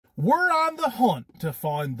We're on the hunt to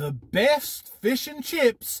find the best fish and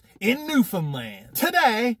chips in Newfoundland.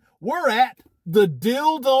 Today, we're at the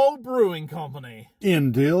Dildo Brewing Company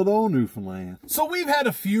in Dildo, Newfoundland. So we've had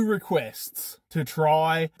a few requests to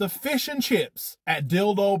try the fish and chips at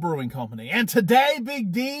Dildo Brewing Company. And today,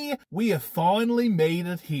 Big D, we have finally made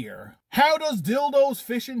it here. How does Dildo's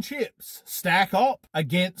fish and chips stack up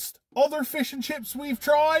against other fish and chips we've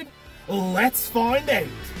tried? Let's find out.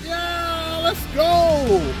 Yeah, let's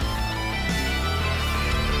go.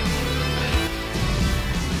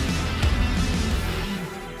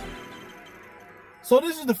 So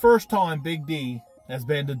this is the first time Big D has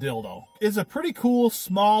been to Dildo. It's a pretty cool,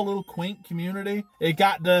 small, little quaint community. It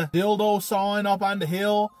got the Dildo sign up on the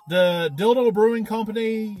hill. The Dildo Brewing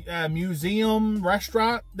Company museum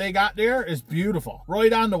restaurant they got there is beautiful.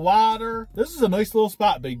 Right on the water. This is a nice little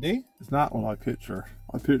spot, Big D. It's not what I picture.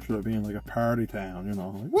 I picture it being like a party town, you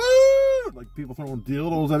know. Like, woo! Like people throwing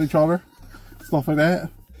dildos at each other. Stuff like that.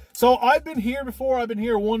 So I've been here before. I've been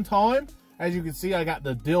here one time. As you can see, I got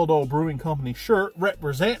the Dildo Brewing Company shirt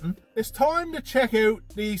representing. It's time to check out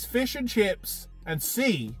these fish and chips and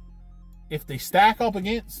see if they stack up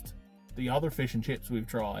against the other fish and chips we've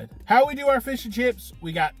tried. How we do our fish and chips,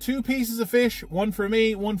 we got 2 pieces of fish, one for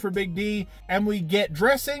me, one for Big D, and we get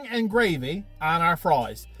dressing and gravy on our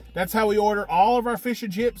fries. That's how we order all of our fish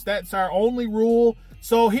and chips. That's our only rule.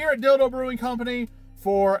 So here at Dildo Brewing Company,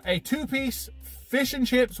 for a 2-piece fish and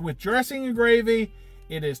chips with dressing and gravy,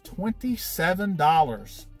 it is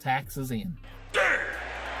 $27, taxes in.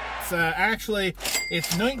 It's actually,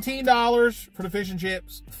 it's $19 for the fish and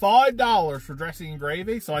chips, $5 for dressing and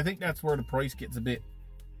gravy. So I think that's where the price gets a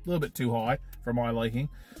little bit too high for my liking.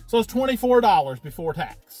 So it's $24 before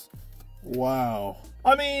tax. Wow.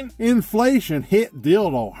 I mean, inflation hit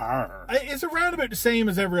Dildo hard. It's around about the same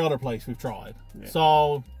as every other place we've tried. Yeah.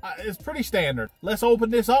 So it's pretty standard. Let's open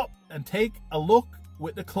this up and take a look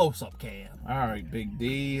with the close-up cam. All right, Big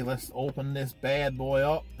D, let's open this bad boy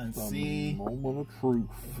up and see. Moment of truth.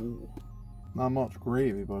 Ooh. Not much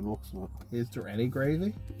gravy, but it looks like. Is there any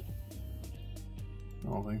gravy? I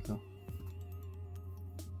don't think so.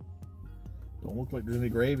 Don't look like there's any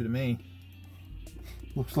gravy to me.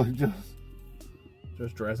 Looks like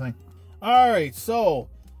just dressing. All right, so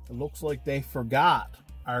it looks like they forgot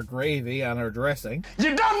our gravy on our dressing.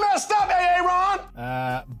 You done messed up,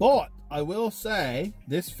 Aaron! But I will say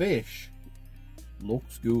this fish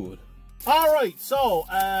looks good. All right, so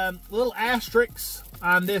little asterisks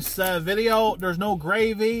on this video. There's no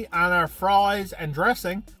gravy on our fries and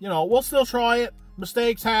dressing. You know, we'll still try it.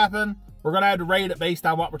 Mistakes happen. We're gonna have to rate it based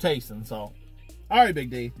on what we're tasting. So, all right, Big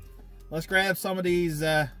D, let's grab some of these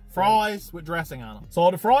fries with dressing on them.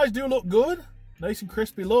 So the fries do look good, nice and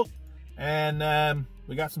crispy look, and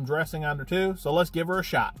we got some dressing on there too. So let's give her a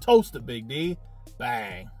shot. Toast it, Big D.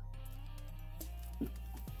 Bang.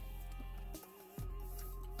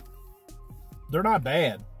 They're not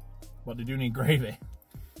bad, but they do need gravy.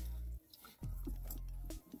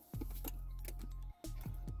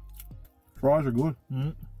 Fries are good.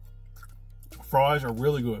 Mm-hmm. Fries are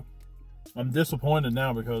really good. I'm disappointed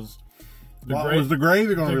now because what was the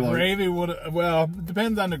gravy going to be like? The gravy would, well, it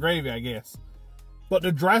depends on the gravy, I guess. But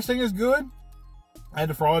the dressing is good, and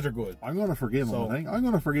the fries are good. I'm going to forgive them, I think. I'm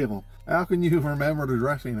going to forgive them. How can you remember the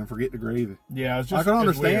dressing and forget the gravy? Yeah, it's just, I can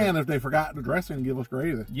understand if they forgot the dressing and give us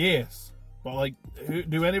gravy. Yes. But, like,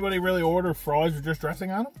 do anybody really order fries with just dressing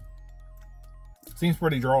on them? Seems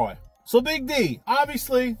pretty dry. So, Big D,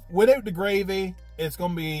 obviously, without the gravy, it's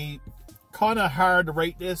going to be kind of hard to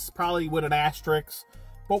rate this, probably with an asterisk.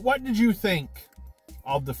 But what did you think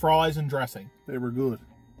of the fries and dressing? They were good.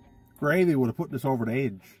 Gravy would have put this over the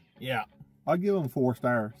edge. Yeah. I'd give them 4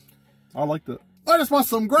 stars. I liked it. I just want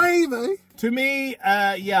some gravy. To me,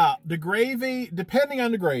 yeah, the gravy, depending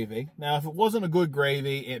on the gravy. Now, if it wasn't a good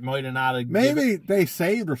gravy, it might have not. Maybe they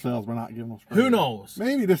saved themselves by not giving us gravy. Who knows?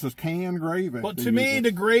 Maybe this is canned gravy. But to me,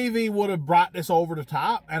 the gravy would have brought this over the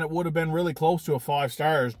top, and it would have been really close to a 5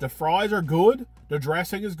 stars. The fries are good. The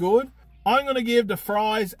dressing is good. I'm going to give the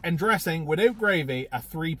fries and dressing without gravy a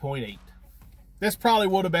 3.8. This probably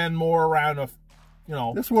would have been more around a, you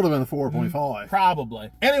know. This would have been a 4.5.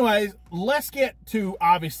 Probably. Anyways, let's get to,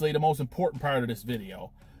 obviously, the most important part of this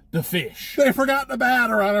video. The fish. They forgot the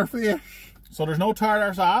batter on our fish. So there's no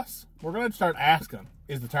tartar sauce. We're going to start asking,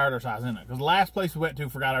 is the tartar sauce in it? Because the last place we went to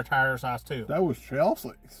forgot our tartar sauce too. That was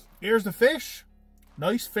Chelsea's. Here's the fish.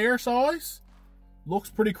 Nice, fair size.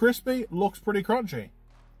 Looks pretty crispy. Looks pretty crunchy.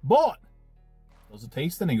 But does it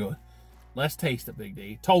taste any good? Let's taste it, Big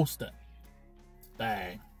D. Toast it.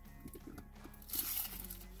 Bang.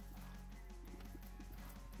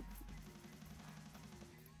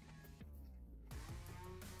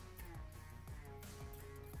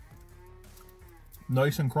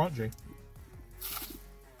 Nice and crunchy.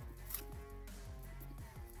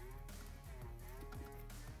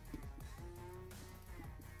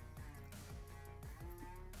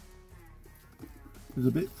 It's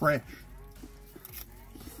a bit fresh.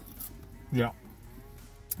 Yeah.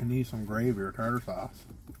 I need some gravy or tartar sauce.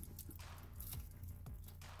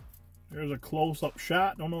 There's a close-up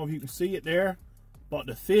shot. Don't know if you can see it there, but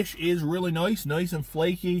the fish is really nice. Nice and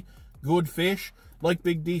flaky. Good fish. Like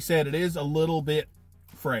Big D said, it is a little bit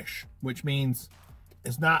fresh, which means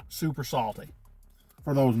it's not super salty.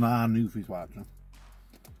 For those non-newfies watching,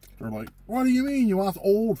 they're like, what do you mean? You want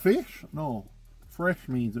old fish? No. Fresh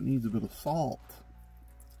means it needs a bit of salt.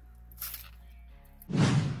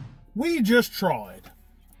 We just tried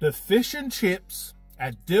the fish and chips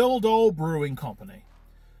at Dildo Brewing Company.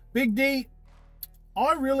 Big D,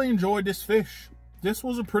 I really enjoyed this fish. This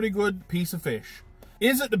was a pretty good piece of fish.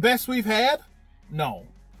 Is it the best we've had? No.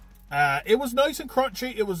 It was nice and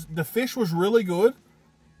crunchy. The fish was really good,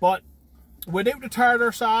 but without the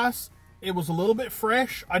tartar sauce, it was a little bit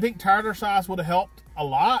fresh. I think tartar sauce would have helped a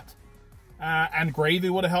lot, and gravy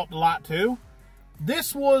would have helped a lot too.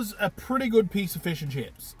 This was a pretty good piece of fish and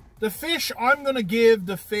chips. The fish, I'm going to give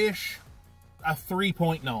the fish a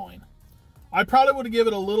 3.9. I probably would have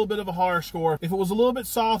given it a little bit of a higher score. If it was a little bit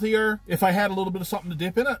saltier, if I had a little bit of something to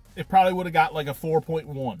dip in it, it probably would have got like a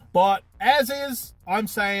 4.1. But as is, I'm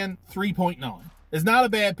saying 3.9. It's not a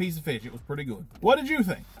bad piece of fish. It was pretty good. What did you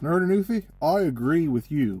think? Nerd and Newfie, I agree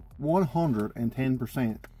with you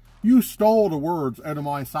 110%. You stole the words out of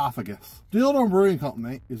my esophagus. Dildo Brewing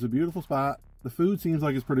Company is a beautiful spot. The food seems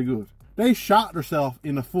like it's pretty good. They shot themselves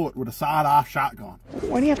in the foot with a sawed-off shotgun.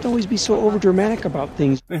 Why do you have to always be so overdramatic about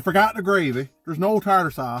things? They forgot the gravy. There's no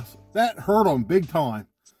tartar sauce. That hurt them big time.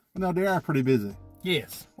 But now they are pretty busy.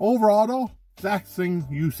 Yes. Overall, though, exact thing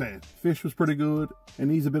you said. Fish was pretty good. It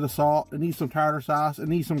needs a bit of salt. It needs some tartar sauce. It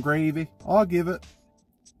needs some gravy. I'll give it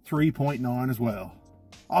 3.9 as well.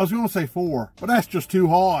 I was going to say 4, but that's just too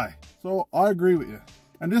high. So I agree with you.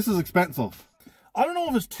 And this is expensive. I don't know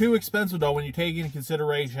if it's too expensive, though, when you take into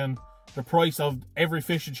consideration the price of every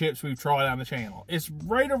fish and chips we've tried on the channel. It's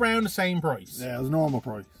right around the same price. Yeah, it's normal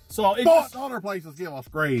price. So but other places give us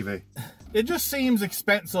gravy. It just seems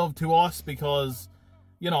expensive to us because,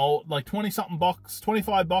 you know, like 20-something bucks,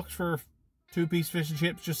 25 bucks for 2-piece fish and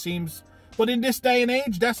chips just seems... But in this day and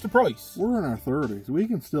age, that's the price. We're in our 30s. We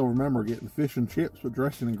can still remember getting fish and chips with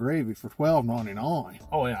dressing and gravy for $12.99.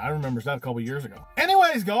 Oh, yeah, I remember that a couple years ago.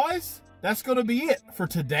 Anyways, guys, that's going to be it for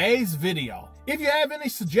today's video. If you have any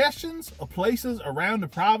suggestions of places around the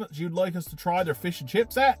province you'd like us to try their fish and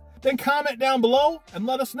chips at, then comment down below and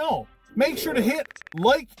let us know. Make sure to hit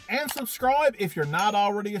like and subscribe if you're not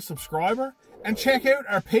already a subscriber, and check out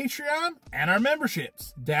our Patreon and our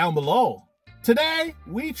memberships down below. Today,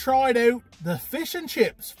 we tried out the fish and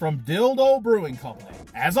chips from Dildo Brewing Company.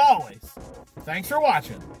 As always, thanks for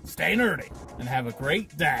watching, stay nerdy, and have a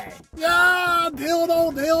great day. Yeah,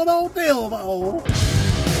 dildo, dildo, dildo.